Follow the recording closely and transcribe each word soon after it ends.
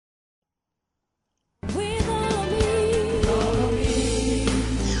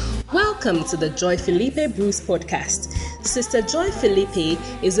Welcome to the Joy-Philippe Bruce podcast. Sister Joy-Philippe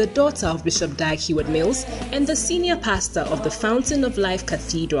is a daughter of Bishop Dag Heward-Mills and the senior pastor of the Fountain of Life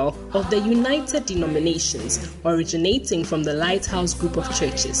Cathedral of the United Denominations, originating from the Lighthouse Group of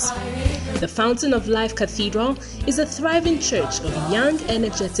Churches. The Fountain of Life Cathedral is a thriving church of young,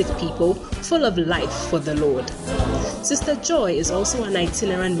 energetic people full of life for the Lord. Sister Joy is also an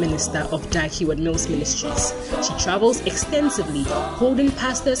itinerant minister of Dag Heward-Mills Ministries. She travels extensively, holding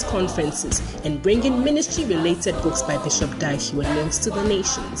pastors' conferences and bringing ministry-related books by Bishop Dag Heward-Mills to the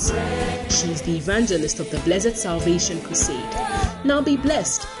nations. She is the evangelist of the Blessed Salvation Crusade. Now be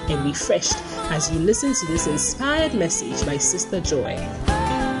blessed and refreshed as you listen to this inspired message by Sister Joy.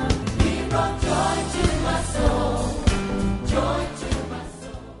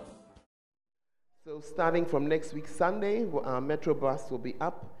 So starting from next week Sunday, our metro bus will be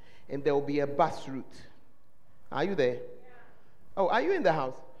up and there will be a bus route. Are you there? Oh, are you in the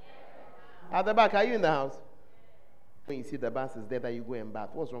house? At the back, are you in the house? When you see the bus is there, that you go and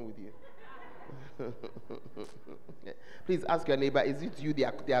bath. What's wrong with you? Please ask your neighbor, is it you they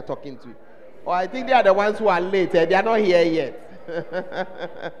are talking to? Or I think they are the ones who are late. They are not here yet.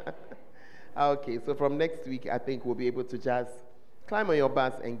 Okay, so from next week, I think we'll be able to just climb on your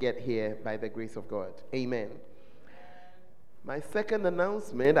bus and get here by the grace of God. Amen. My second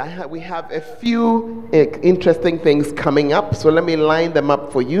announcement, we have a few interesting things coming up, so let me line them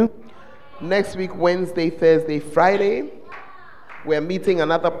up for you. Next week, Wednesday, Thursday, Friday, we're meeting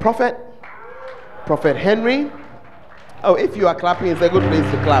another prophet, Prophet Henry. Oh, if you are clapping, it's a good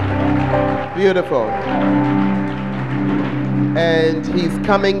place to clap. Beautiful. And he's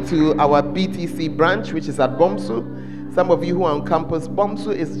coming to our BTC branch, which is at Bomsu. Some of you who are on campus,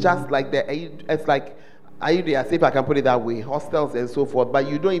 Bomsu is just like it's like Ayudia, if I can put it that way, hostels and so forth, but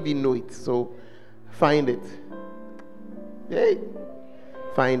you don't even know it, so find it. Hey,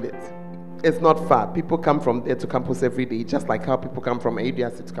 find it. It's not far. People come from there to campus every day, just like how people come from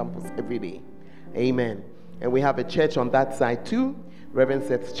Ayudia to campus every day. Amen. And we have a church on that side too, Reverend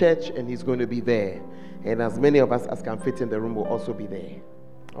Seth's church, and he's going to be there. And as many of us as can fit in the room will also be there.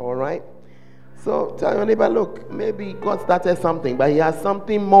 All right? So tell your neighbor, look, maybe God started something, but he has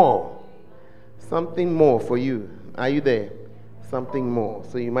something more. Something more for you. Are you there? Something more.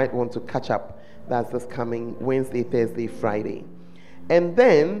 So you might want to catch up. That's this coming Wednesday, Thursday, Friday. And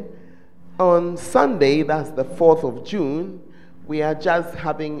then on Sunday, that's the 4th of June, we are just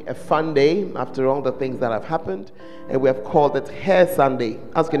having a fun day after all the things that have happened. And we have called it Hair Sunday.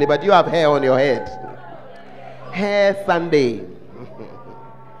 Ask your neighbor, do you have hair on your head? Hair Sunday.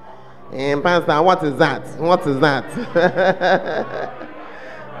 And Pastor, what is that? What is that?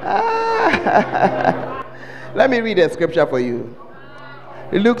 Let me read a scripture for you.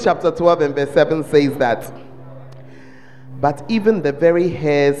 Luke chapter 12 and verse 7 says that, but even the very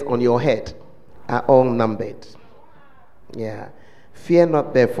hairs on your head are all numbered. Yeah. Fear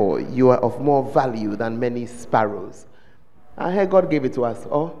not, therefore, you are of more value than many sparrows. I heard God gave it to us.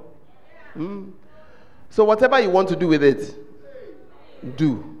 Oh. So whatever you want to do with it,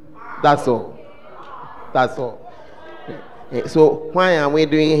 do. That's all. That's all. So why are we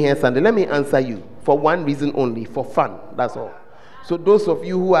doing here Sunday? Let me answer you. For one reason only, for fun. That's all. So those of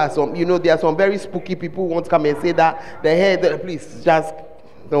you who are there are some very spooky people who want to come and say that the hair, please, just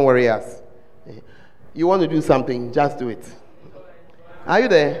don't worry us. You want to do something, just do it. Are you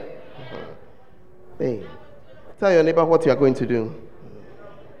there? Hey, tell your neighbor what you are going to do.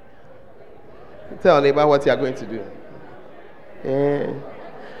 Tell your neighbor what you are going to do. Yeah.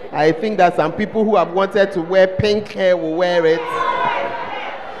 I think that some people who have wanted to wear pink hair will wear it.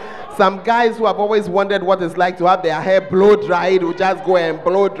 Some guys who have always wondered what it's like to have their hair blow dried will just go and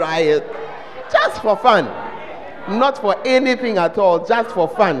blow dry it. Just for fun. Not for anything at all, just for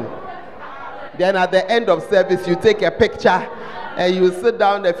fun. Then at the end of service, you take a picture and you sit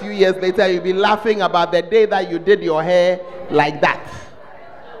down a few years later, you'll be laughing about the day that you did your hair like that.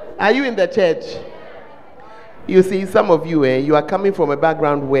 Are you in the church? You see, some of you, you are coming from a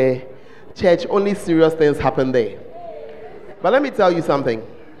background where church, only serious things happen there. But let me tell you something.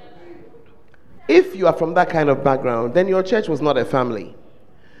 If you are from that kind of background, then your church was not a family.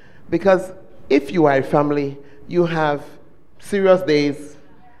 Because if you are a family, you have serious days,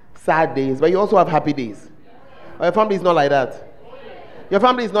 sad days, but you also have happy days. Or your family is not like that. Your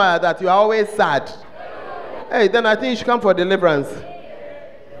family is not like that. You are always sad. Hey, then I think you should come for deliverance.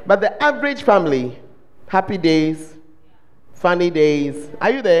 But the average family, happy days, funny days.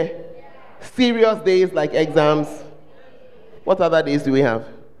 Are you there? Serious days like exams. What other days do we have?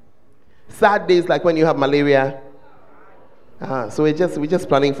 Sad days like when you have malaria. So we're just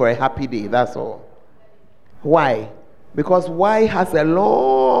planning for a happy day, that's all. Why? Because Y has a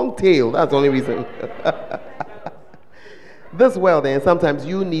long long tail. That's the only reason. This world, and sometimes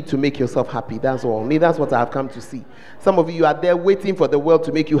you need to make yourself happy. That's all. Me, that's what I've come to see. Some of you are there waiting for the world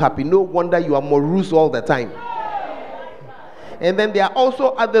to make you happy. No wonder you are morose all the time. And then there are also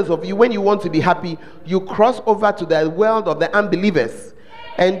others of you, when you want to be happy, you cross over to the world of the unbelievers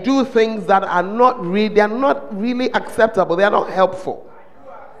and do things that are not really acceptable. They are not helpful.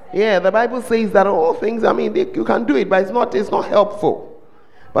 Yeah, the Bible says that all things, you can do it, but it's not helpful.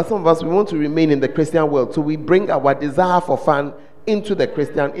 But some of us, we want to remain in the Christian world, so we bring our desire for fun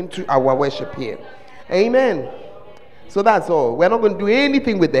into our worship here. Amen. So that's all. We're not going to do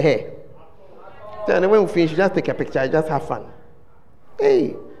anything with the hair. Then when we finish, just take a picture, just have fun.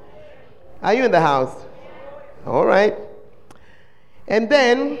 Hey, are you in the house? All right. And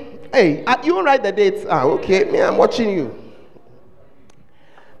then, hey, you won't write the dates. Okay, me, I'm watching you.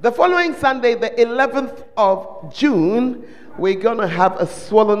 The following Sunday, the 11th of June, we're going to have a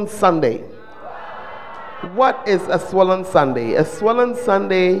Swollen Sunday. What is a Swollen Sunday? A Swollen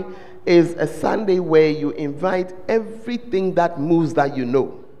Sunday is a Sunday where you invite everything that moves that you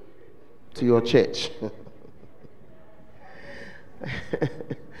know to your church.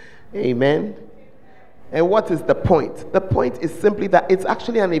 Amen. And what is the point? The point is simply that it's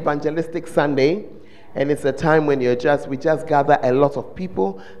actually an evangelistic Sunday. And it's a time when we just gather a lot of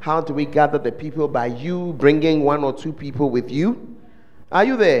people. How do we gather the people? By you bringing 1 or 2 people with you. Are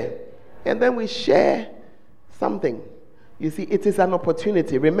you there? And then we share something. You see, it is an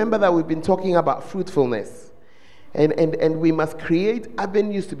opportunity. Remember that we've been talking about fruitfulness. And we must create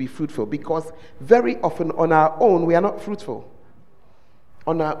avenues to be fruitful, because very often on our own, we are not fruitful.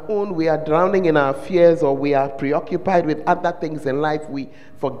 On our own, we are drowning in our fears, or we are preoccupied with other things in life. We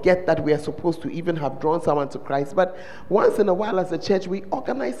forget that we are supposed to even have drawn someone to Christ. But once in a while as a church, we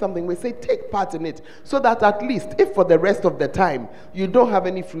organize something. We say, take part in it, so that at least, if for the rest of the time you don't have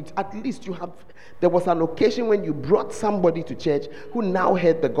any fruit, at least there was an occasion when you brought somebody to church who now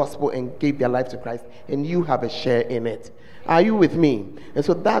heard the gospel and gave their life to Christ, and you have a share in it. Are you with me? And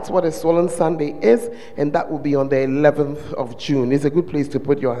so that's what a Swollen Sunday is, and that will be on the 11th of June. It's a good place to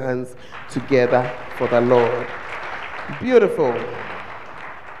put your hands together for the Lord. Beautiful.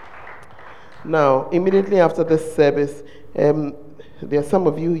 Now, immediately after this service, there are some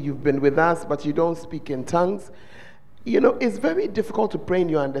of you've been with us, but you don't speak in tongues. You know, it's very difficult to pray in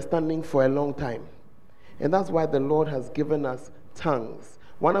your understanding for a long time. And that's why the Lord has given us tongues.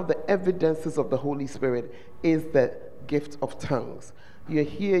 One of the evidences of the Holy Spirit is the gift of tongues. You're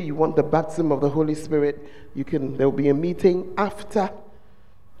here, you want the baptism of the Holy Spirit, there will be a meeting after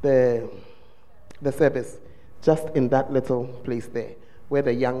the service, just in that little place there where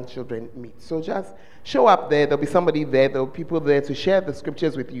the young children meet. So just show up there. There'll be somebody there. There'll be people there to share the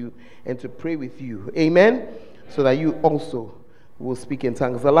scriptures with you and to pray with you. Amen? So that you also will speak in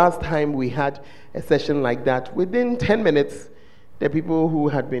tongues. The last time we had a session like that, within 10 minutes, the people who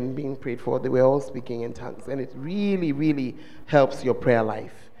had been being prayed for, they were all speaking in tongues. And it really, really helps your prayer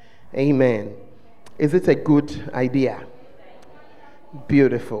life. Amen. Is it a good idea?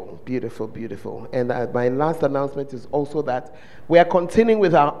 Beautiful, beautiful, beautiful. And my last announcement is also that we are continuing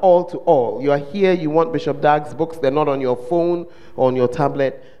with our all to all. You are here, you want Bishop Doug's books, they're not on your phone or on your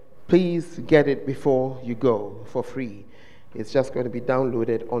tablet. Please get it before you go for free. It's just going to be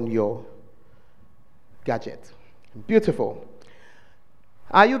downloaded on your gadget. Beautiful.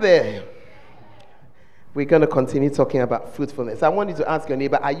 Are you there? We're going to continue talking about fruitfulness. I want you to ask your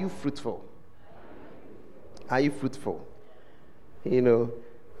neighbor, are you fruitful? Are you fruitful? You know,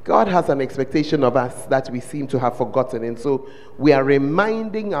 God has an expectation of us that we seem to have forgotten, and so we are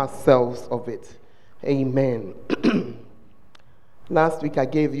reminding ourselves of it. Amen. Last week I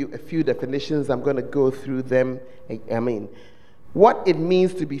gave you a few definitions. I'm going to go through them. What it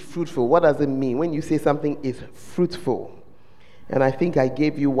means to be fruitful. What does it mean when you say something is fruitful? And I think I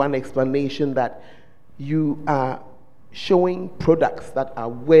gave you one explanation, that you are showing products that are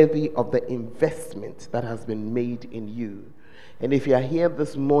worthy of the investment that has been made in you. And if you are here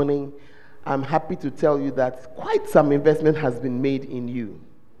this morning, I'm happy to tell you that quite some investment has been made in you.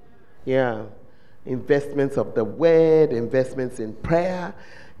 Yeah. Investments of the word, investments in prayer,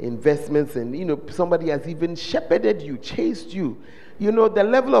 investments in, somebody has even shepherded you, chased you. The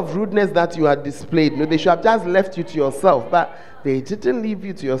level of rudeness that you had displayed, they should have just left you to yourself, but they didn't leave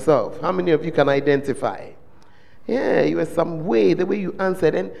you to yourself. How many of you can identify? Yeah, you were some way, the way you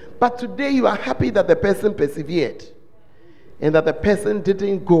answered. But today you are happy that the person persevered and that the person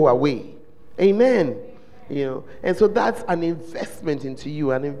didn't go away. Amen. And so that's an investment into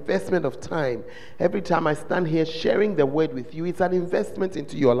you, an investment of time. Every time I stand here sharing the word with you, it's an investment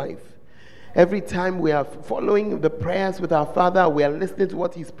into your life. Every time we are following the prayers with our Father, we are listening to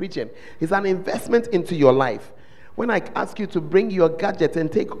what He's preaching. It's an investment into your life. When I ask you to bring your gadget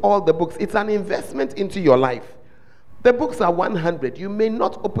and take all the books, it's an investment into your life. The books are 100. You may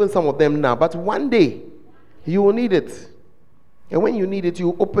not open some of them now, but one day you will need it. And when you need it,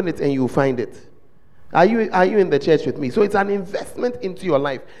 you open it and you find it. Are you in the church with me? So it's an investment into your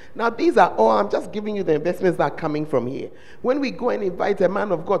life. Now these are all, I'm just giving you the investments that are coming from here. When we go and invite a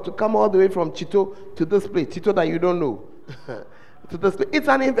man of God to come all the way from Chito to this place, Chito that you don't know, to this place, it's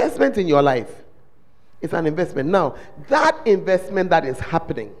an investment in your life. It's an investment. Now, that investment that is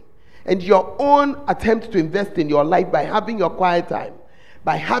happening, and your own attempt to invest in your life by having your quiet time,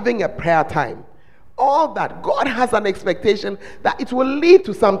 by having a prayer time, all that, God has an expectation that it will lead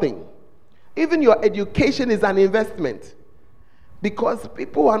to something. Even your education is an investment. Because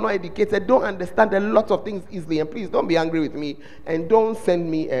people who are not educated don't understand a lot of things easily. And please don't be angry with me and don't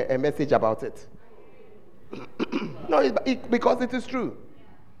send me a message about it. No, because it is true.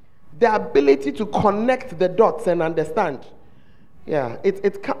 The ability to connect the dots and understand. Yeah,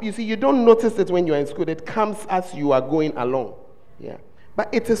 you see, you don't notice it when you're in school. It comes as you are going along. Yeah, but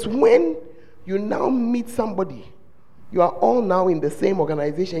it is when you now meet somebody. You are all now in the same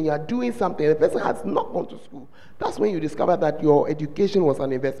organization. You are doing something. The person has not gone to school. That's when you discover that your education was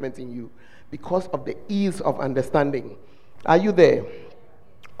an investment in you because of the ease of understanding. Are you there?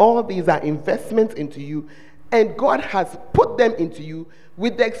 All these are investments into you, and God has put them into you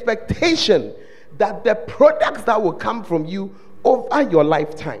with the expectation that the products that will come from you over your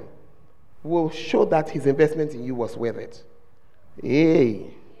lifetime will show that His investment in you was worth it. Hey.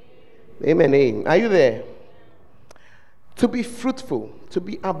 Amen. Are you there? To be fruitful, to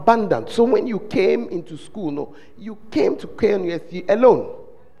be abundant. So when you came into school, no, you came to KNUST alone.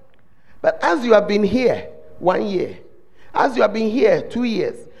 But as you have been here 1 year, as you have been here 2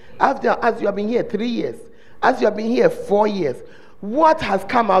 years, as you have been here 3 years, as you have been here 4 years, what has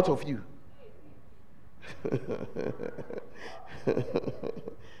come out of you?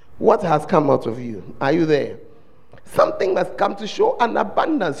 What has come out of you? Are you there? Something has come to show an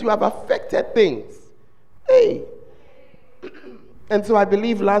abundance. You have affected things. Hey. And so I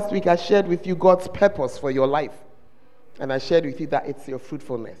believe last week I shared with you God's purpose for your life. And I shared with you that it's your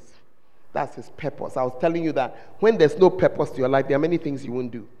fruitfulness. That's His purpose. I was telling you that when there's no purpose to your life, there are many things you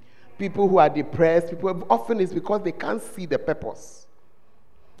won't do. People who are depressed, often it's because they can't see the purpose.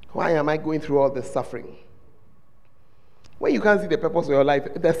 Why am I going through all this suffering? When you can't see the purpose of your life,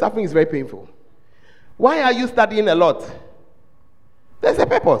 the suffering is very painful. Why are you studying a lot? There's a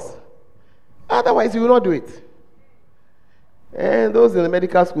purpose. Otherwise, you will not do it. And those in the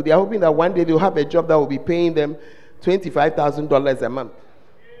medical school, they are hoping that one day they'll have a job that will be paying them $25,000 a month.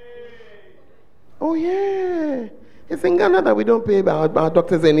 Oh, yeah. It's in Ghana that we don't pay our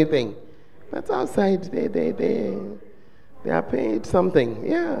doctors anything. But outside, they are paid something.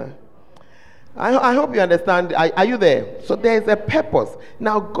 Yeah. I hope you understand. Are you there? So there's a purpose.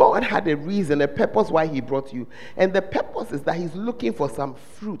 Now, God had a reason, a purpose why He brought you. And the purpose is that He's looking for some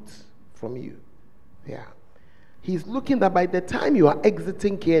fruit from you. Yeah. He's looking that by the time you are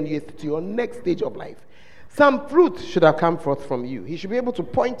exiting KNUST to your next stage of life, some fruit should have come forth from you. He should be able to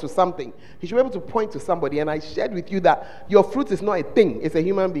point to something. He should be able to point to somebody. And I shared with you that your fruit is not a thing. It's a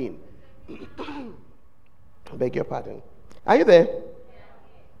human being. I beg your pardon. Are you there?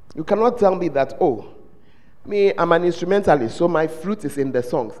 You cannot tell me that, I'm an instrumentalist, so my fruit is in the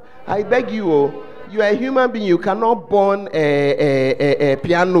songs. I beg you, you are a human being. You cannot burn a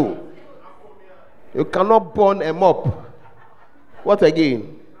piano. You cannot burn a mop. What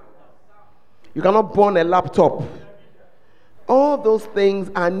again? You cannot burn a laptop. All those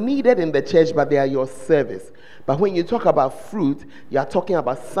things are needed in the church, but they are your service. But when you talk about fruit, you are talking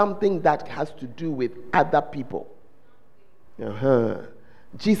about something that has to do with other people.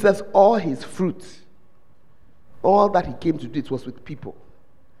 Jesus, all His fruit, all that He came to do, it was with people.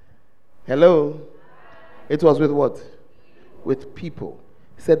 Hello? It was with what? With people.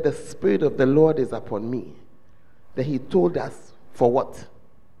 He said, the Spirit of the Lord is upon me. Then He told us, for what?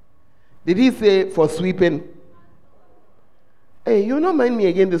 Did He say for sweeping? Hey, you don't mind me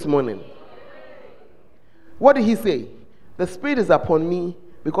again this morning. What did He say? The Spirit is upon me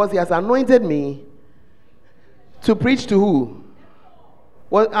because He has anointed me to preach to who?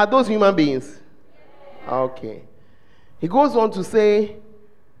 What are those human beings? Okay. He goes on to say,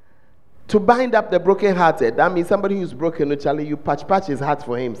 to bind up the brokenhearted. That means somebody who's broken, Charlie, you patch his heart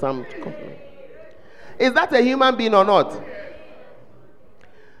for him. Is that a human being or not?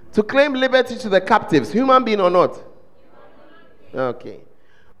 To claim liberty to the captives, human being or not? Okay.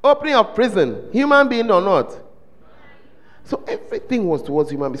 Opening of prison, human being or not? So everything was towards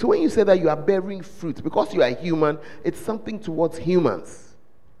human beings. So when you say that you are bearing fruit, because you are human, it's something towards humans.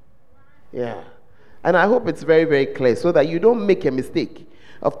 Yeah. And I hope it's very, very clear so that you don't make a mistake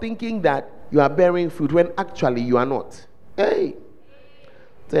of thinking that you are bearing fruit when actually you are not. Hey.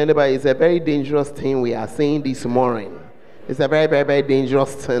 To anybody, it's a very dangerous thing we are saying this morning. It's a very, very, very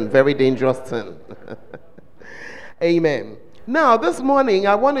dangerous thing. Very dangerous thing. Amen. Now, this morning,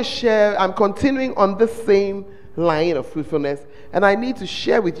 I want to share, I'm continuing on this same line of fruitfulness, and I need to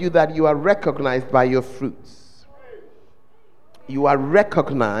share with you that you are recognized by your fruits. You are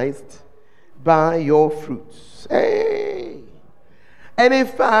recognized by your fruits. Hey. And in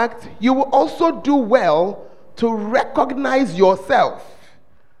fact, you will also do well to recognize yourself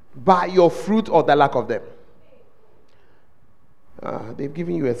by your fruit or the lack of them. They've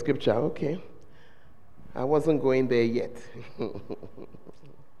given you a scripture. Okay. I wasn't going there yet.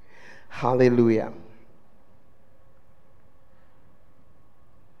 Hallelujah.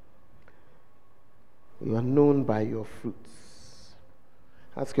 You are known by your fruits.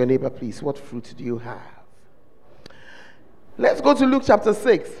 Ask your neighbor, please, what fruit do you have? Let's go to Luke chapter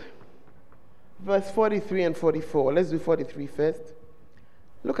 6, verse 43 and 44. Let's do 43 first.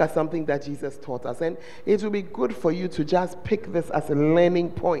 Look at something that Jesus taught us. And it will be good for you to just pick this as a learning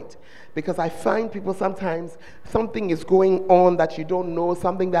point. Because I find people sometimes, something is going on that you don't know,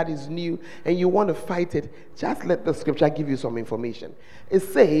 something that is new, and you want to fight it. Just let the scripture give you some information. It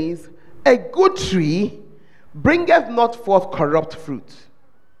says, a good tree bringeth not forth corrupt fruit.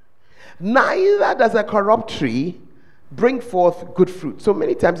 Neither does a corrupt tree bring forth good fruit. So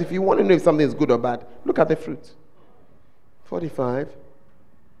many times, if you want to know if something is good or bad, look at the fruit. 45.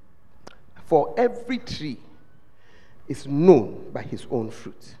 For every tree is known by his own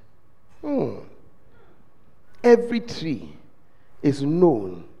fruit. Every tree is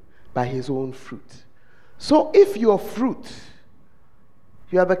known by his own fruit. So if your fruit,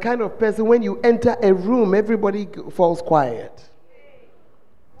 you are the kind of person when you enter a room, everybody falls quiet.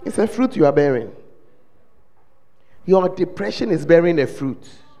 It's a fruit you are bearing. Your depression is bearing a fruit.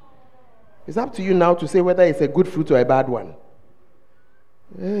 It's up to you now to say whether it's a good fruit or a bad one.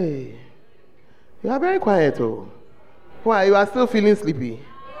 Hey. You are very quiet, oh. Why? You are still feeling sleepy.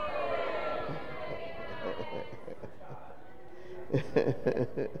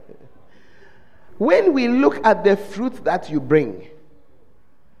 When we look at the fruit that you bring,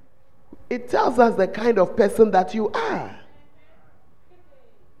 it tells us the kind of person that you are.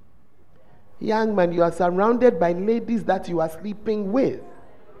 Young man, you are surrounded by ladies that you are sleeping with.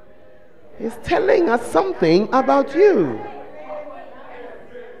 It's telling us something about you.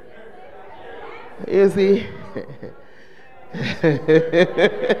 You see?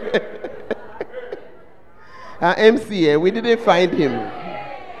 Our MC, we didn't find him.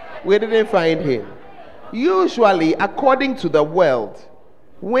 We didn't find him. Usually, according to the world,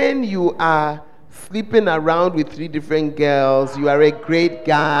 when you are sleeping around with 3 different girls, you are a great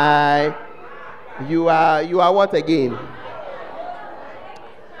guy. You are what again?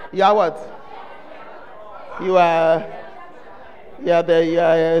 You are what? You are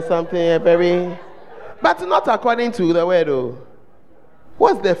something very... But not according to the word, though.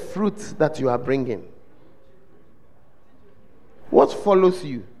 What's the fruit that you are bringing? What follows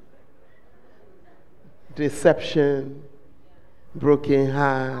you? Deception, broken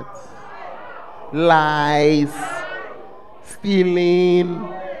hearts, lies,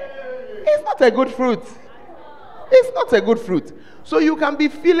 stealing. It's not a good fruit. It's not a good fruit. So you can be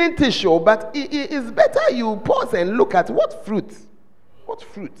feeling tissue, but it's better you pause and look at what fruit. What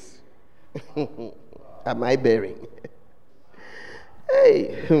fruits am I bearing?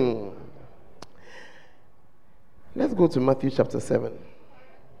 Hey. Let's go to Matthew chapter 7.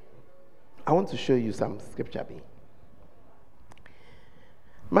 I want to show you some scripture.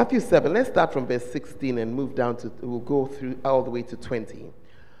 Matthew 7, let's start from verse 16 and move down to, we'll go through all the way to 20.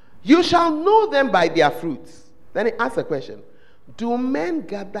 You shall know them by their fruits. Then he asks a question. Do men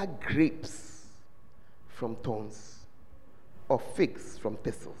gather grapes from thorns or figs from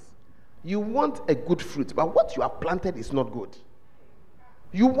thistles? You want a good fruit, but what you have planted is not good.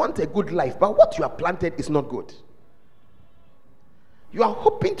 You want a good life, but what you have planted is not good. You are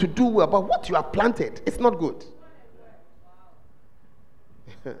hoping to do well, but what you have planted is not good.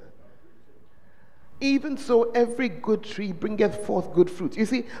 Even so, every good tree bringeth forth good fruit. You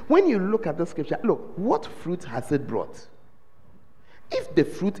see, when you look at the scripture, look, what fruit has it brought? If the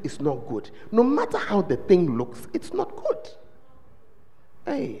fruit is not good, no matter how the thing looks, it's not good.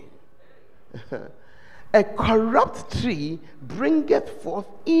 Hey. A corrupt tree bringeth forth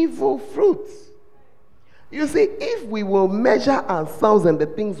evil fruits. You see, if we will measure ourselves and the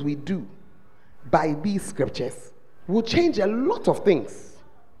things we do by these scriptures, will change a lot of things.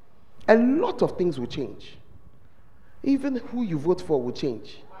 A lot of things will change. Even who you vote for will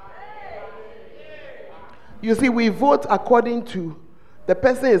change. You see, we vote according to the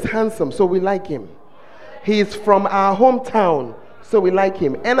person is handsome, so we like him. He is from our hometown, so we like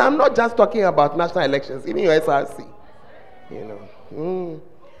him. And I'm not just talking about national elections, even your SRC.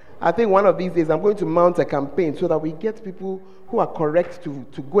 I think one of these days I'm going to mount a campaign so that we get people who are correct to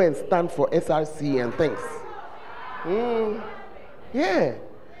go and stand for SRC and things. Yeah.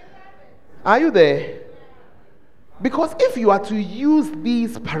 Are you there? Because if you are to use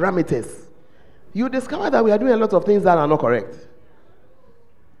these parameters, you discover that we are doing a lot of things that are not correct.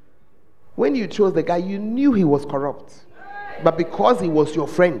 When you chose the guy, you knew he was corrupt. But because he was your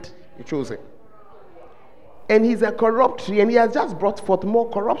friend, you chose him. And he's a corrupt tree, and he has just brought forth more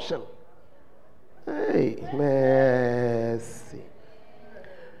corruption. Hey, mercy.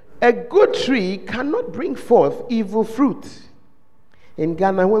 A good tree cannot bring forth evil fruit. In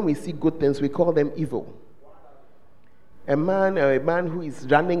Ghana, when we see good things, we call them evil. A man who is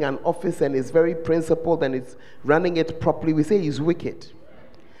running an office and is very principled and is running it properly, we say he's wicked.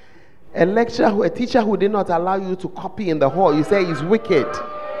 A teacher who did not allow you to copy in the hall, you say he's wicked.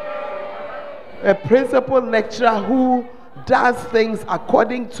 A principal lecturer who does things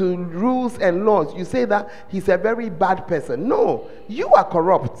according to rules and laws, you say that he's a very bad person. No, you are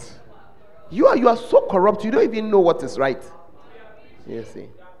corrupt. You are so corrupt, you don't even know what is right. You see.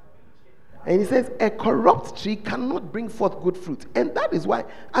 And he says, a corrupt tree cannot bring forth good fruit. And that is why,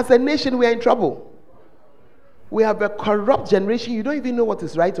 as a nation, we are in trouble. We have a corrupt generation. You don't even know what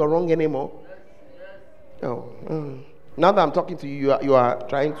is right or wrong anymore. Now that I'm talking to you, you are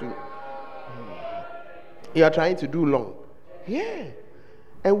trying to do long. Yeah.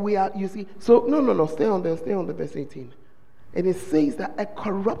 And we are, you see, so no, stay on the verse 18. And it says that a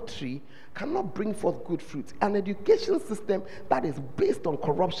corrupt tree cannot bring forth good fruit. An education system that is based on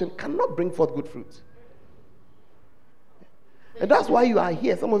corruption cannot bring forth good fruit. And that's why you are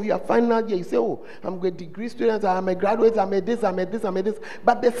here. Some of you are final year. You say, oh, I'm a degree student, I'm a graduate, I'm a this.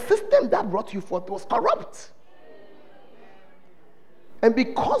 But the system that brought you forth was corrupt. And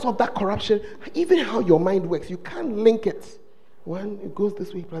because of that corruption, even how your mind works, you can't link it. When it goes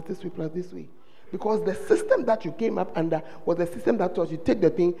this way, plus this way, plus this way. Because the system that you came up under was the system that taught you take the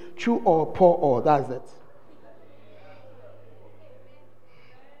thing, true or poor or, that's it.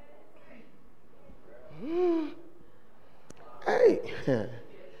 Hey,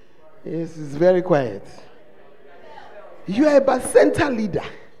 this is very quiet. You are a bacenta leader.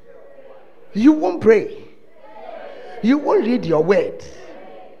 You won't pray. You won't read your word.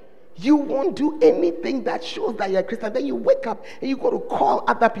 You won't do anything that shows that you're a Christian. Then you wake up and you go to call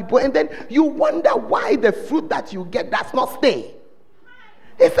other people, and then you wonder why the fruit that you get does not stay.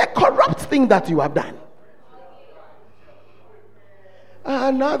 It's a corrupt thing that you have done.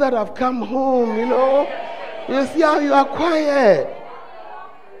 Now that I've come home, you see how you are quiet.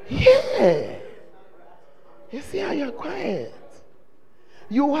 Yeah. You see how you're quiet.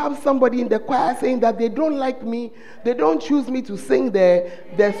 You have somebody in the choir saying that they don't like me, they don't choose me to sing their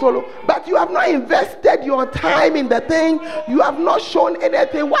solo, but you have not invested your time in the thing, you have not shown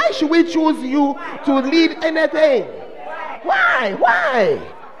anything. Why should we choose you to lead anything? Why?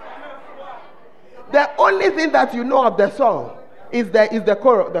 The only thing that you know of the song is the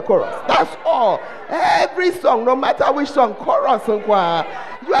chorus. That's all. Every song, no matter which song, chorus, you are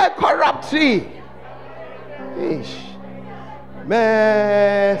a corrupt tree. Ish.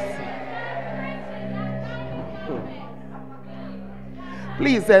 Mercy.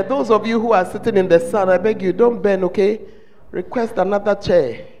 Please, those of you who are sitting in the sun, I beg you, don't bend, okay? Request another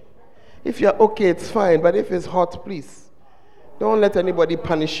chair. If you're okay, it's fine, but if it's hot, please, don't let anybody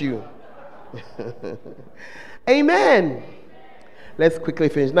punish you. Amen. Let's quickly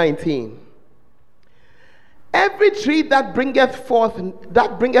finish. 19. Every tree that bringeth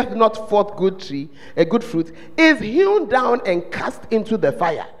not forth a good fruit, is hewn down and cast into the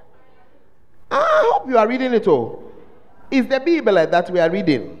fire. I hope you are reading it all. It's the Bible that we are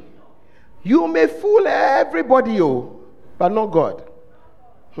reading. You may fool everybody, but not God.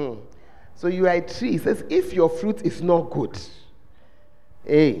 So you are a tree. It says, if your fruit is not good,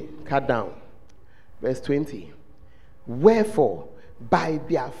 cut down. Verse 20. Wherefore, by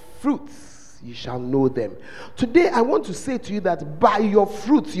their fruits you shall know them. Today I want to say to you that by your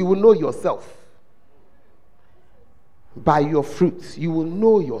fruits you will know yourself. By your fruits you will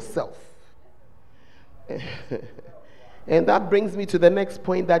know yourself. And that brings me to the next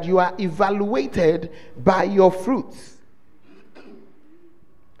point, that you are evaluated by your fruits.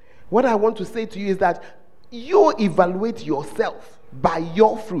 What I want to say to you is that you evaluate yourself by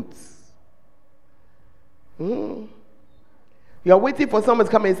your fruits. You're waiting for someone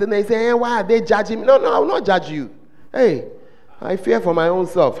to come and say, hey, why are they judging me? No, I will not judge you. Hey, I fear for my own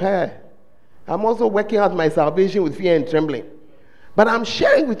self. Hey, I'm also working out my salvation with fear and trembling. But I'm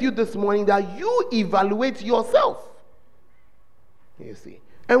sharing with you this morning that you evaluate yourself. You see.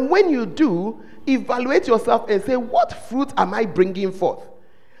 And when you do, evaluate yourself and say, what fruit am I bringing forth?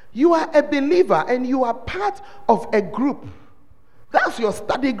 You are a believer and you are part of a group. That's your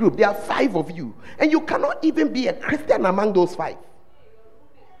study group. There are 5 of you. And you cannot even be a Christian among those 5.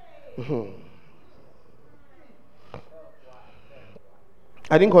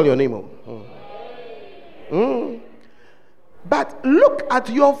 I didn't call your name. But look at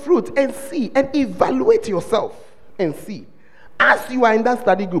your fruit and see and evaluate yourself and see. As you are in that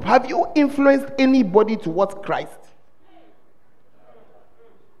study group, have you influenced anybody towards Christ?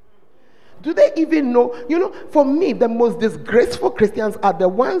 Do they even know? You know, for me, the most disgraceful Christians are the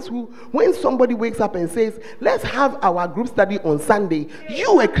ones who, when somebody wakes up and says, let's have our group study on Sunday,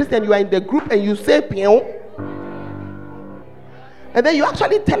 you, a Christian, you are in the group and you say, Pion. And then you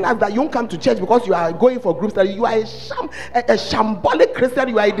actually tell us that you don't come to church because you are going for group study. You are a shambolic Christian.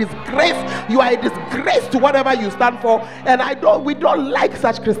 You are a disgrace. You are a disgrace to whatever you stand for. And we don't like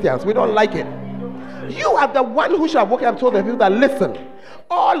such Christians. We don't like it. You are the one who should have woken up and told the people that, listen,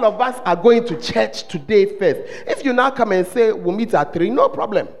 all of us are going to church today first. If you now come and say, we'll meet at 3, no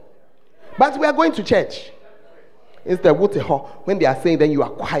problem. But we are going to church. Instead, when they are saying, then you are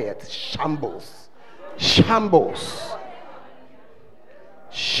quiet. Shambles.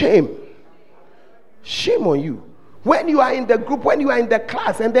 Shame on you. When you are in the group, when you are in the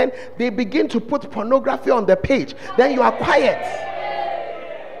class, and then they begin to put pornography on the page, then you are quiet.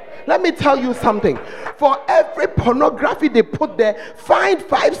 Let me tell you something. For every pornography they put there, find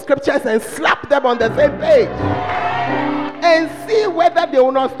 5 scriptures and slap them on the same page and see whether they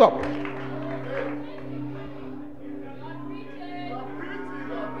will not stop.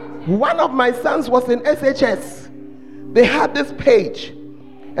 One of my sons was in SHS. They had this page.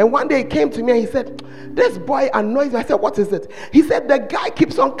 And one day he came to me and he said, this boy annoys me. I said, what is it? He said, the guy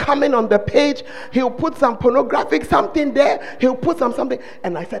keeps on coming on the page. He'll put some pornographic something there. He'll put something.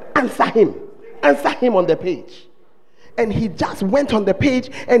 And I said, answer him on the page. And he just went on the page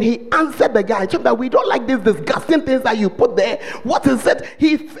and he answered the guy. I told him that we don't like these disgusting things that you put there. What is it?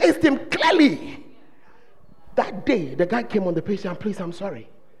 He faced him clearly. That day, the guy came on the page and, please, I'm sorry.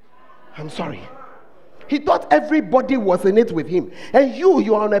 He thought everybody was in it with him. And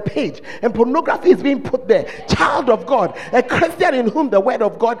you are on a page and pornography is being put there. Child of God, a Christian in whom the word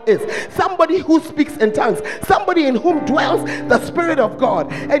of God is. Somebody who speaks in tongues. Somebody in whom dwells the Spirit of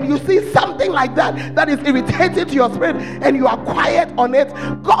God. And you see something like that is irritating to your spirit and you are quiet on it.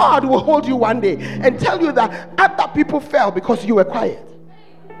 God will hold you one day and tell you that other people fell because you were quiet.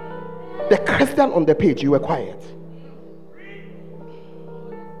 The Christian on the page, you were quiet.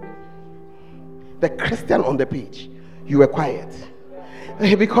 The Christian on the page, you were quiet.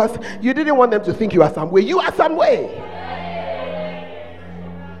 Because you didn't want them to think you are some way. You are some way.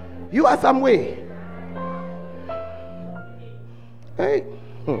 You are some way. Hey.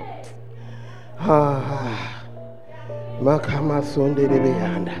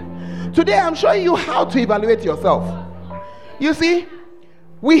 Today I'm showing you how to evaluate yourself. You see,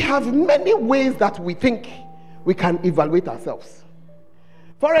 we have many ways that we think we can evaluate ourselves.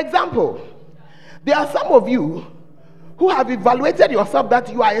 For example, there are some of you who have evaluated yourself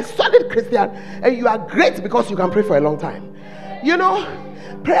that you are a solid Christian and you are great because you can pray for a long time. You know,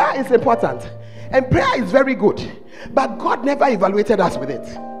 prayer is important and prayer is very good, but God never evaluated us with it.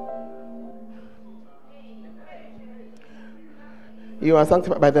 You are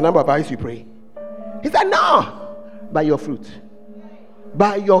sanctified by the number of hours you pray. He said, no, by your fruit.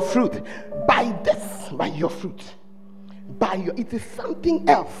 By your fruit. By this, by your fruit. It is something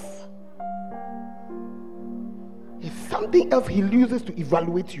else. It's something else he uses to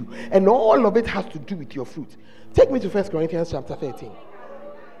evaluate you. And all of it has to do with your fruit. Take me to 1 Corinthians chapter 13.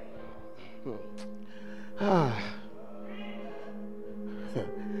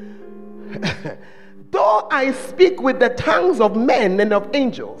 Though I speak with the tongues of men and of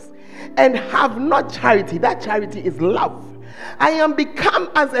angels and have not charity, that charity is love, I am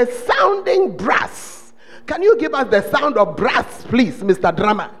become as a sounding brass. Can you give us the sound of brass, please, Mr.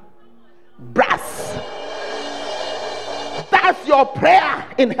 Drummer? Brass. That's your prayer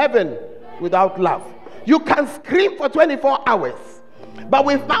in heaven without love. You can scream for 24 hours, but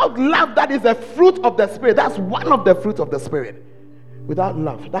without love, that is a fruit of the Spirit. That's one of the fruits of the Spirit. Without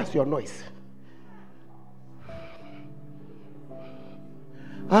love, that's your noise.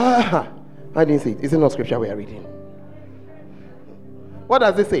 I didn't see it. Is it not scripture we are reading? What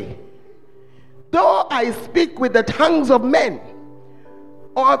does it say? Though I speak with the tongues of men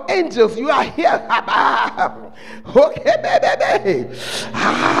or of angels, you are here. Okay, baby. Hey,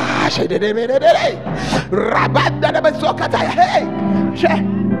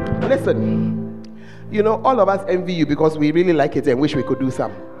 listen. You know, all of us envy you because we really like it and wish we could do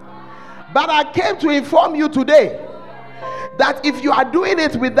some. But I came to inform you today that if you are doing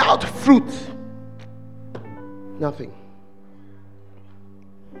it without fruit, nothing.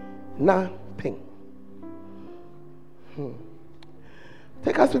 Nothing.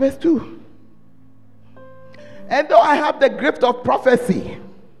 Take us to verse 2. And though I have the gift of prophecy,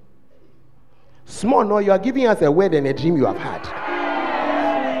 small, no, you are giving us a word and a dream you have had,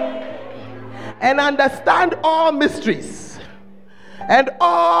 and understand all mysteries and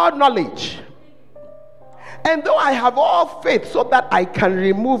all knowledge. And though I have all faith so that I can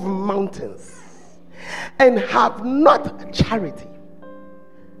remove mountains, and have not charity,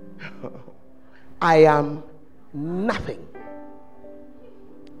 I am nothing.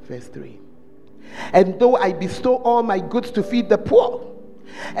 Verse 3. And though I bestow all my goods to feed the poor,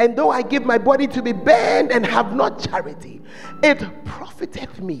 and though I give my body to be burned and have not charity, it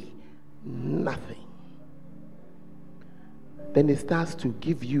profiteth me nothing. Then it starts to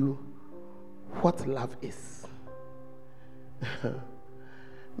give you what love is.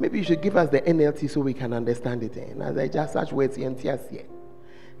 Maybe you should give us the NLT so we can understand it. And as I just such words here,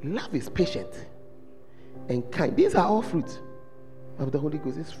 love is patient and kind. These are all fruit of the Holy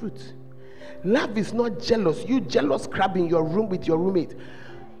Ghost. It's fruit. Love is not jealous. You jealous crab in your room with your roommate,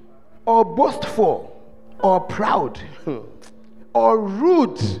 or boastful, or proud, or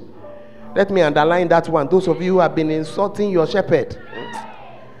rude. Let me underline that one. Those of you who have been insulting your shepherd.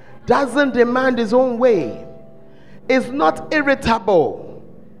 Doesn't demand his own way, is not irritable,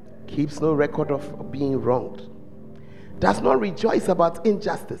 keeps no record of being wronged, does not rejoice about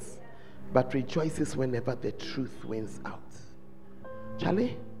injustice, but rejoices whenever the truth wins out.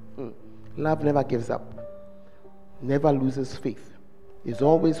 Charlie, love never gives up, never loses faith, is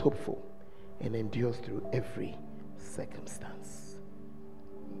always hopeful, and endures through every circumstance.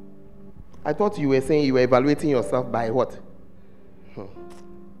 I thought you were saying you were evaluating yourself by what?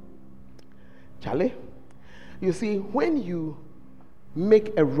 Charlie, you see, when you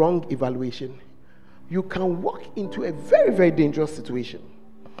make a wrong evaluation, you can walk into a very, very dangerous situation.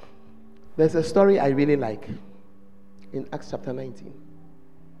 There's a story I really like in Acts chapter 19.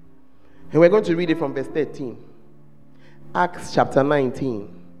 And we're going to read it from verse 13. Acts chapter 19,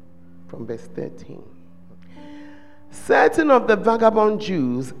 from verse 13. Certain of the vagabond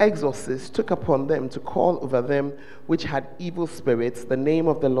Jews, exorcists, took upon them to call over them which had evil spirits the name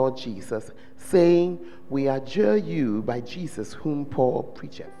of the Lord Jesus, saying, We adjure you by Jesus whom Paul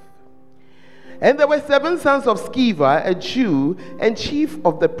preacheth. And there were 7 sons of Sceva, a Jew, and chief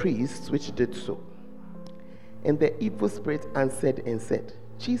of the priests, which did so. And the evil spirit answered and said,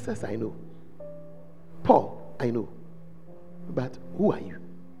 Jesus I know, Paul I know, but who are you?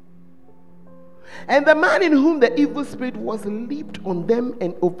 And the man in whom the evil spirit was leaped on them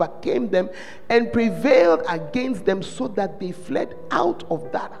and overcame them and prevailed against them, so that they fled out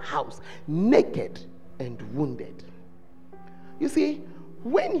of that house naked and wounded. You see,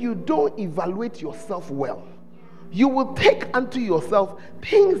 when you don't evaluate yourself well, you will take unto yourself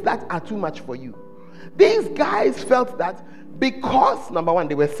things that are too much for you. These guys felt that because, number one,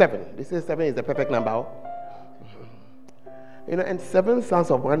 they were 7. They say 7 is the perfect number. You know, and 7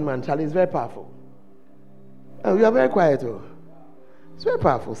 sons of one man, Charlie, is very powerful. Oh, you are very quiet. Oh. It's very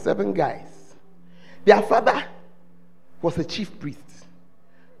powerful. 7 guys. Their father was a chief priest.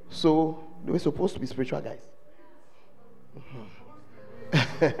 So they were supposed to be spiritual guys.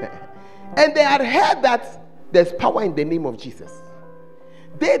 And they had heard that there's power in the name of Jesus.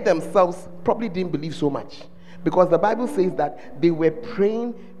 They themselves probably didn't believe so much, because the Bible says that they were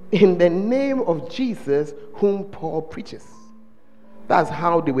praying in the name of Jesus whom Paul preaches. That's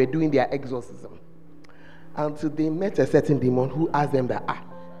how they were doing their exorcism. Until they met a certain demon who asked them that,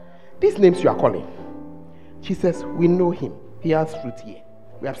 these names you are calling, Jesus, we know him. He has fruit here.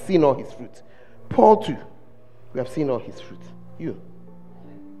 We have seen all his fruit. Paul too. We have seen all his fruit. You.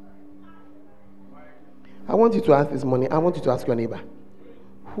 I want you to ask this morning, I want you to ask your neighbor,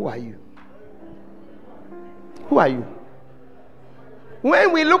 who are you? Who are you?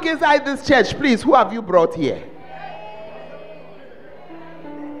 When we look inside this church, please, who have you brought here?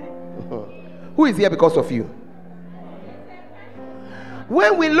 Who is here because of you?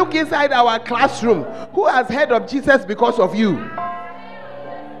 When we look inside our classroom, who has heard of Jesus because of you?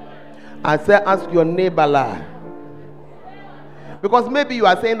 I say, ask your neighbor. Because maybe you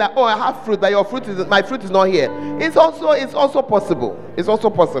are saying that, I have fruit, but my fruit is not here. It's also possible. It's also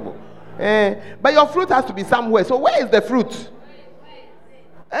possible. But your fruit has to be somewhere. So where is the fruit?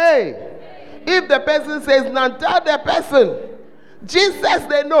 Hey, if the person says none, tell the person. Jesus,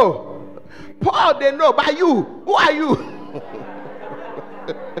 they know. Paul, they know. But you, who are you?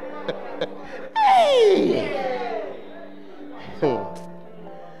 Hey.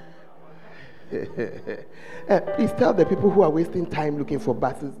 Please tell the people who are wasting time looking for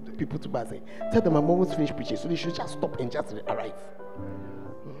buses, people to bus. Tell them I'm almost finished preaching, so they should just stop and just arrive.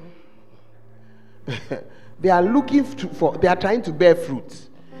 They are looking for. They are trying to bear fruit.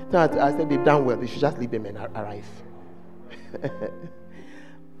 So I said they've done well. They should just leave them and arrive.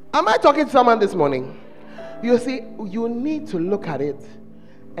 Am I talking to someone this morning? You see, you need to look at it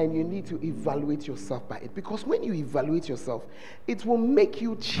and you need to evaluate yourself by it. Because when you evaluate yourself, it will make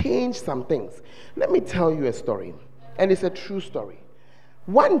you change some things. Let me tell you a story. And it's a true story.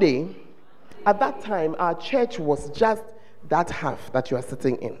 One day, at that time, our church was just that half that you are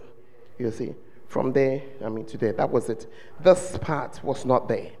sitting in. You see, from there, to there, that was it. This part was not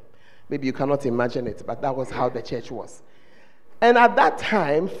there. Maybe you cannot imagine it, but that was how the church was. And at that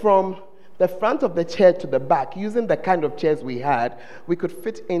time, from the front of the church to the back, using the kind of chairs we had, we could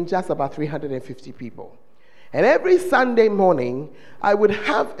fit in just about 350 people. And every Sunday morning, I would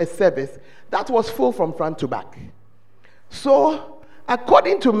have a service that was full from front to back. So,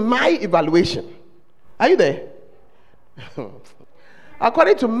 according to my evaluation, are you there?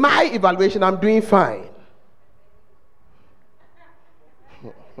 According to my evaluation, I'm doing fine.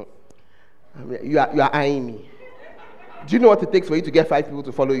 You are eyeing me. Do you know what it takes for you to get 5 people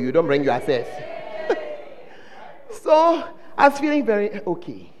to follow you? You don't bring yourself. So, I was feeling very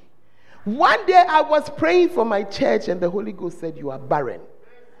okay. One day, I was praying for my church, and the Holy Ghost said, you are barren.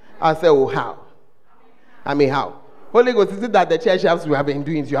 I said, oh, how? How? Holy Ghost, is it that the church house you have been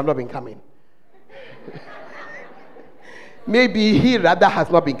doing, you have not been coming? Maybe he rather has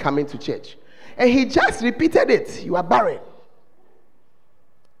not been coming to church. And he just repeated it. You are barren.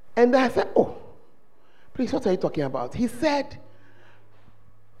 And I said, oh, please, what are you talking about? He said,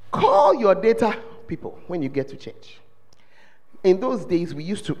 call your data people when you get to church. In those days, we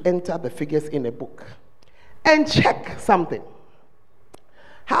used to enter the figures in a book and check something.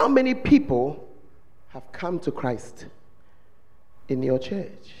 How many people have come to Christ in your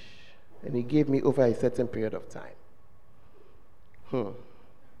church? And he gave me over a certain period of time. Tell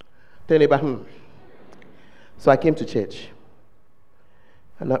neighbor, So I came to church.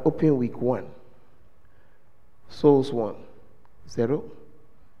 And I opened week 1. Souls 1. 0.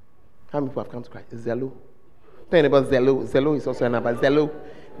 How many people have come to Christ? 0. Tell neighbor, Zelo. Zelo is also a number.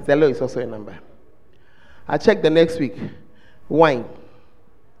 Zelo is also a number. I checked the next week. Wine.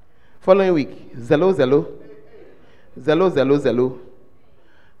 Following week. Zelo.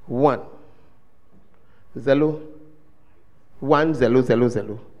 1. Zelo. 1,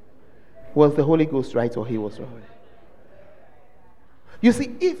 0. Was the Holy Ghost right or he was wrong? You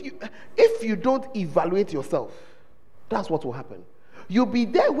see, if you don't evaluate yourself, that's what will happen. You'll be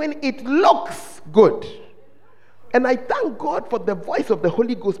there when it looks good. And I thank God for the voice of the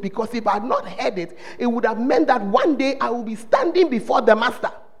Holy Ghost, because if I had not heard it, it would have meant that one day I will be standing before the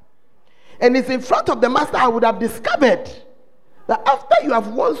Master. And it's in front of the Master I would have discovered that after you have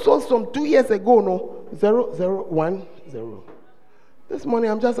won souls from 2 years ago, 0, 0, 1, 0. This morning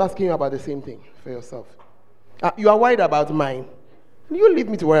I'm just asking you about the same thing for yourself. You are worried about mine. You leave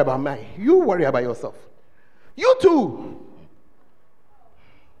me to worry about mine. You worry about yourself. You too.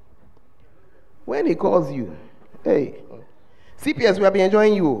 When he calls you, hey, CPS, we have been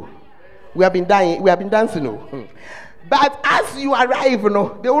enjoying you. We have been dying. We have been dancing. But as you arrive,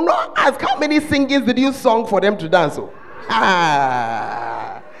 they will not ask how many singings did you sing for them to dance.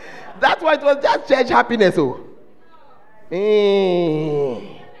 That's why it was just church happiness. So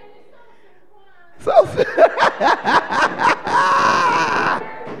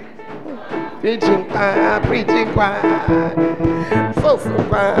preaching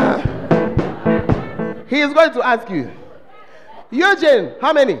he is going to ask you, Eugene,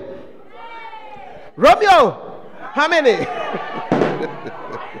 how many? Romeo, how many?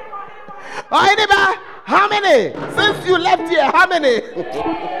 Anybody, how many? Since you left here, how many?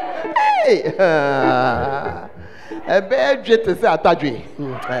 Hey, a bad jet to say Atadri.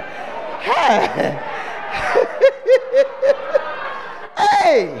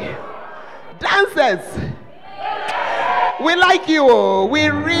 Hey, dancers, we like you. We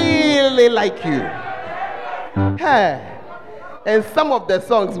really like you. Hey, and some of the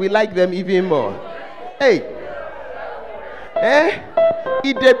songs we like them even more. Hey,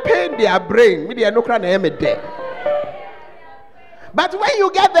 it depends their brain. But when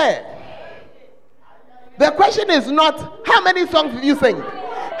you get there, the question is not how many songs did you sing?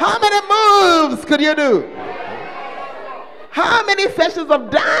 How many moves could you do? How many sessions of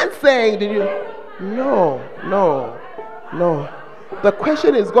dancing did you? No. The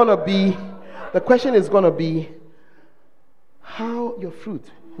question is gonna be, how your fruit,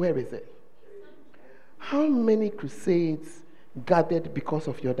 where is it? How many crusades gathered because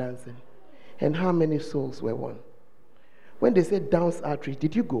of your dancing? And how many souls were won? When they said dance outreach,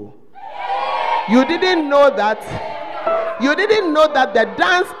 did you go? You didn't know that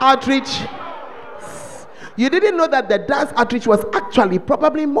the dance outreach was actually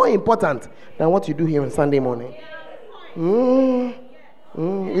probably more important than what you do here on Sunday morning. You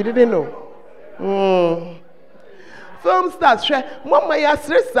didn't know. Film stars, Mama, we have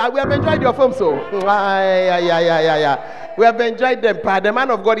enjoyed your films, so we have enjoyed them. The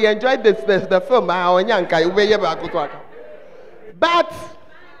man of God, he enjoyed the film. But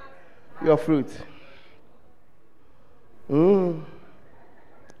your fruit. I'm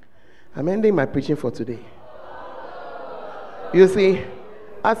ending my preaching for today. You see,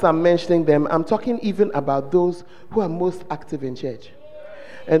 as I'm mentioning them, I'm talking even about those who are most active in church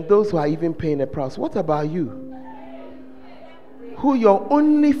and those who are even paying a price. What about you? Who your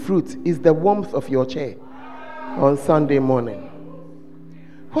only fruit is the warmth of your chair on Sunday morning?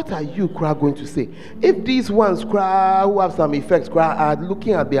 What are you going to say? If these ones who have some effects are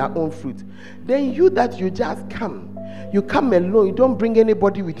looking at their own fruit, then you just come. You come alone. You don't bring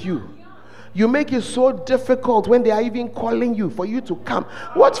anybody with you. You make it so difficult when they are even calling you for you to come.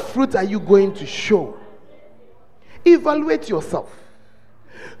 What fruit are you going to show? Evaluate yourself.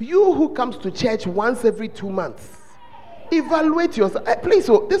 You who comes to church once every 2 months, evaluate yourself. Please,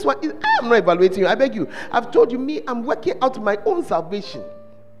 so this one is, I'm not evaluating you. I beg you. I've told you, I'm working out my own salvation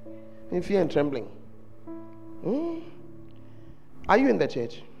in fear and trembling. Are you in the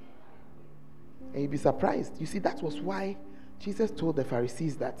church? And you'll be surprised. You see, that was why Jesus told the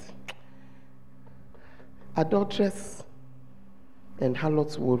Pharisees that adulterers and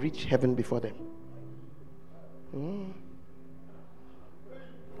harlots will reach heaven before them.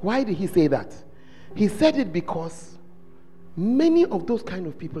 Why did he say that? He said it because many of those kind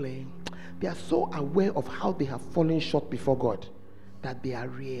of people, they are so aware of how they have fallen short before God that they are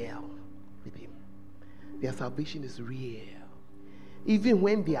real with him. Their salvation is real. Even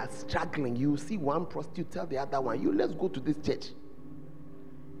when they are struggling, you see one prostitute tell the other one, let's go to this church.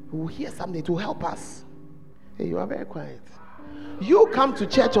 We will hear something to help us. Hey, you are very quiet. You come to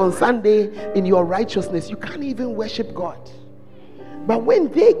church on Sunday in your righteousness, you can't even worship God. But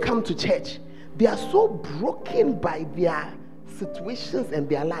when they come to church, they are so broken by their situations and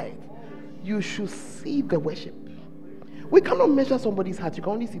their life. You should see the worship. We cannot measure somebody's heart. You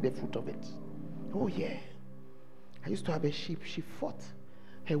can only see the fruit of it. Oh yeah. I used to have a sheep. She fought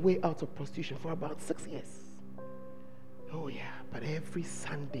her way out of prostitution for about 6 years. Oh yeah. But every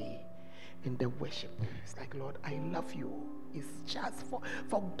Sunday in the worship, it's like, Lord, I love you. It's just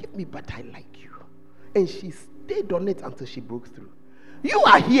forgive me, but I like you. And she stayed on it until she broke through. You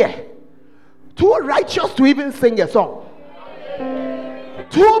are here, too righteous to even sing a song,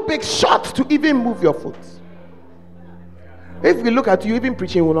 too big shot to even move your foot. If we look at you, even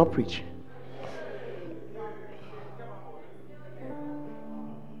preaching will not preach.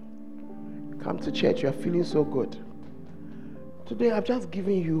 Come to church, you are feeling so good. Today, I've just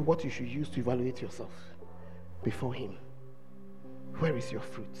given you what you should use to evaluate yourself before him. Where is your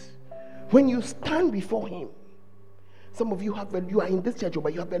fruit? When you stand before him, some of you are in this church,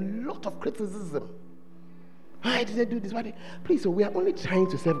 but you have a lot of criticism. I didn't do this. Please, so we are only trying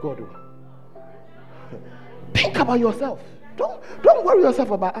to serve God. Think about yourself. Don't worry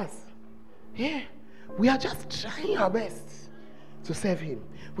yourself about us. Yeah, we are just trying our best to serve him.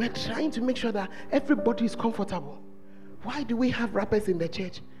 We're trying to make sure that everybody is comfortable. Why do we have rappers in the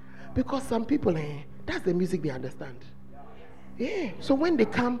church? Because some people, that's the music they understand. Yeah, so when they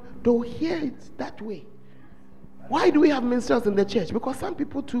come, they'll hear it that way. Why do we have minstrels in the church? Because some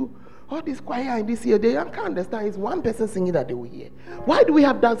people too, all this choir and this here, they can't understand. It's one person singing that they will hear. Why do we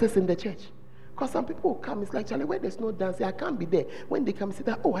have dancers in the church? Because some people will come, it's like, Charlie, where there's no dance, I can't be there. When they come, say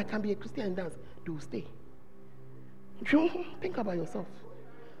that, I can be a Christian and dance, they will stay. Think about yourself.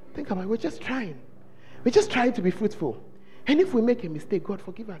 Think about it. We're just trying. We're just trying to be fruitful. And if we make a mistake, God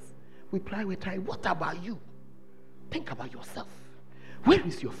forgive us. We try. What about you? Think about yourself. Where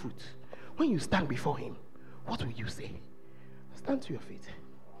is your fruit? When you stand before him, what will you say? Stand to your feet.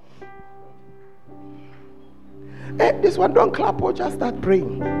 Hey, this one don't clap or just start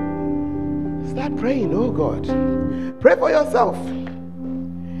praying. Start praying, oh God. Pray for yourself.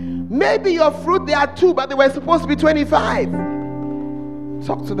 Maybe your fruit, there are 2, but they were supposed to be 25.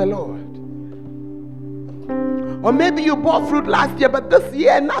 Talk to the Lord. Or maybe you bought fruit last year, but this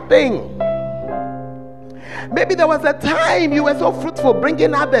year, nothing. Maybe there was a time you were so fruitful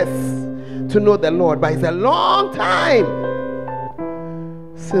bringing others to know the Lord, but it's a long time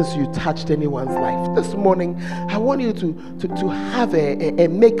since you touched anyone's life. This morning, I want you to have a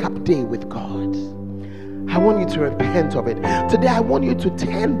make-up day with God. I want you to repent of it. Today, I want you to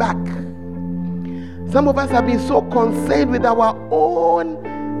turn back. Some of us have been so concerned with our own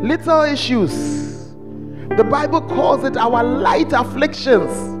little issues. The Bible calls it our light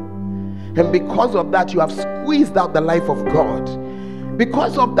afflictions. And because of that, you have squeezed out the life of God.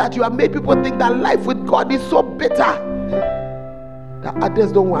 Because of that, you have made people think that life with God is so bitter that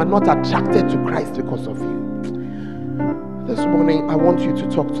others are not attracted to Christ because of you. This morning, I want you to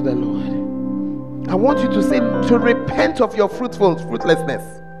talk to the Lord. I want you to say, to repent of your fruitlessness.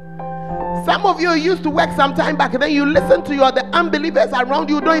 Some of you used to work some time back, and then you listen to the unbelievers around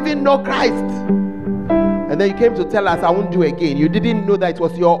you who don't even know Christ. And then you came to tell us, I won't do again. You didn't know that it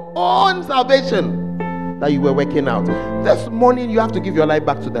was your own salvation that you were working out. This morning, you have to give your life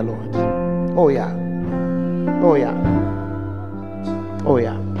back to the Lord. Oh yeah. Oh yeah. Oh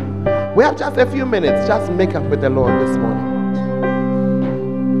yeah. We have just a few minutes. Just make up with the Lord this morning.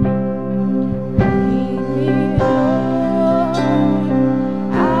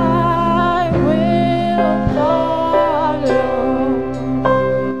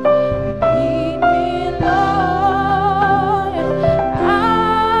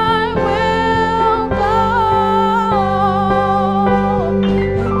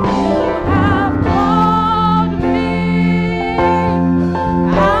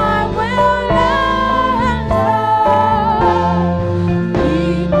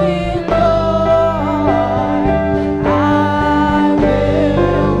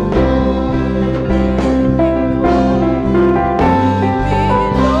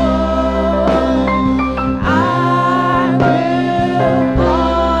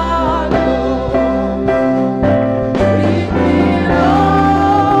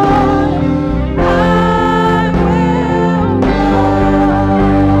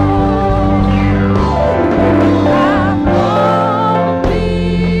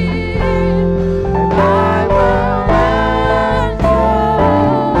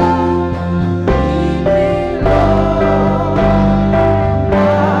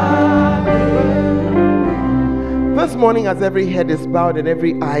 As every head is bowed and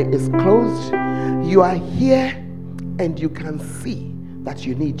every eye is closed, you are here and you can see that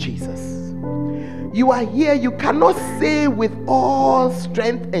you need Jesus. You are here, you cannot say with all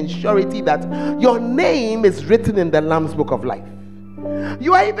strength and surety that your name is written in the Lamb's Book of Life.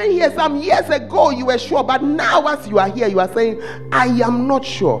 You are even here, some years ago you were sure, but now as you are here, you are saying, I am not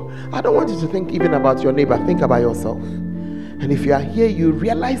sure. I don't want you to think even about your neighbor, think about yourself. And if you are here, you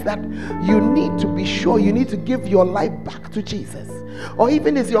realize that you need to be sure, you need to give your life back to Jesus. Or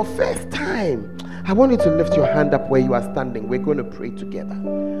even it's your first time, I want you to lift your hand up where you are standing. We're going to pray together.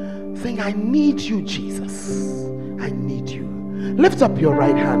 Saying, I need you, Jesus. I need you. Lift up your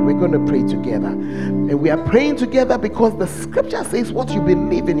right hand. We're going to pray together. And we are praying together because the scripture says what you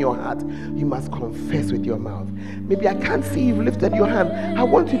believe in your heart, you must confess with your mouth. Maybe I can't see you've lifted your hand. I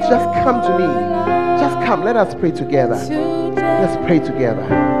want you to just come to me. Just come. Let us pray together. Let's pray together.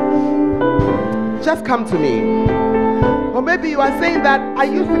 Just come to me. Or maybe you are saying that I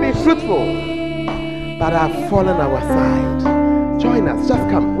used to be fruitful, but I've fallen aside. Join us. Just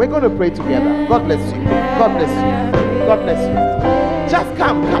come. We're going to pray together. God bless you. God bless you. God bless you. Just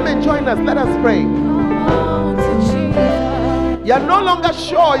come. Come and join us. Let us pray. You're no longer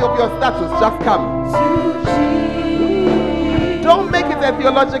sure of your status. Just come. Don't make it a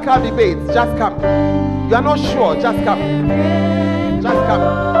theological debate. Just come. You are not sure. Just come. Just come.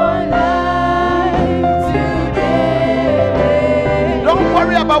 Don't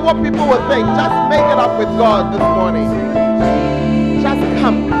worry about what people will think. Just make it up with God this morning. Just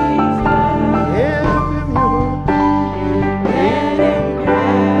come.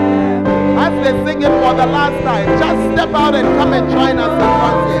 As they sing it for the last time, just step out and come and join us in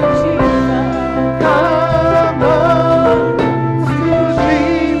front here. Come on to me.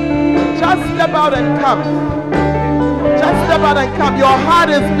 Just step out and come. Just step out and come. Your heart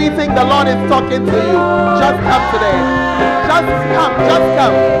is beating. The Lord is talking to you. Just come today. Just come. Just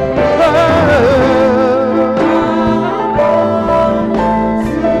come.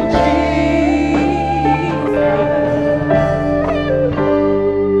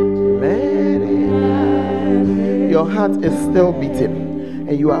 Your heart is still beating,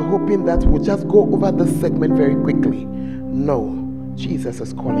 and you are hoping that we'll just go over this segment very quickly. No, Jesus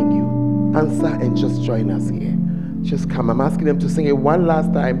is calling you. Answer and just join us here. Just come. I'm asking them to sing it one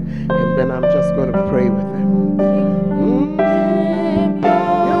last time, and then I'm just going to pray with them.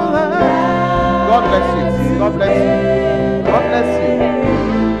 God bless you. God bless you. God bless you.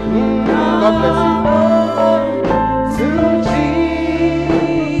 God bless you.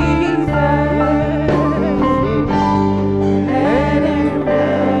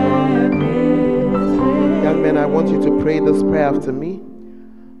 Young men, I want you to pray this prayer after me.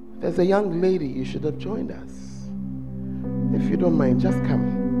 There's a young lady, you should have joined us. If you don't mind, just come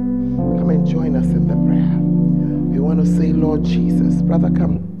and join us in the prayer. We want to say, Lord Jesus. Brother,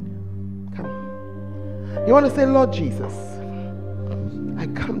 come. You want to say, Lord Jesus, I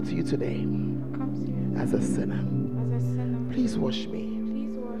come to you today as a sinner. Please wash me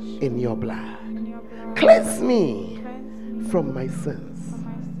in your blood. Cleanse me from my sins.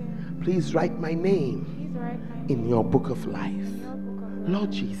 Please write my name in your book of life. Lord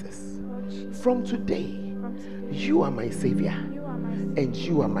Jesus, from today, you are my Savior and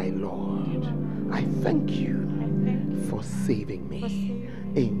you are my Lord. I thank you for saving me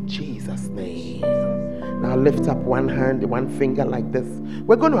in Jesus' name. Now lift up one hand, one finger like this.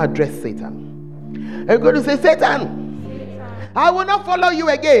 We're going to address Satan. And we're going to say, Satan, I will not follow you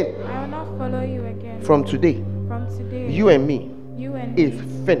again. I will not follow you again. From today, you and me is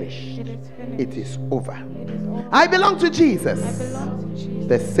finished. It is over. I belong to Jesus,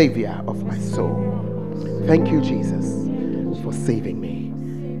 the Savior of my soul. Thank you, Jesus, for saving me.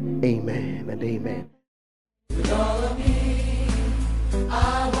 Amen and amen.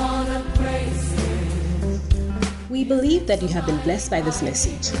 We believe that you have been blessed by this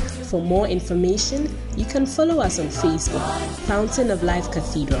message. For more information, you can follow us on Facebook, Fountain of Life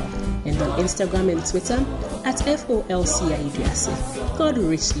Cathedral, and on Instagram and Twitter at FOLCIDRC. God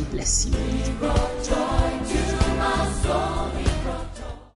richly bless you.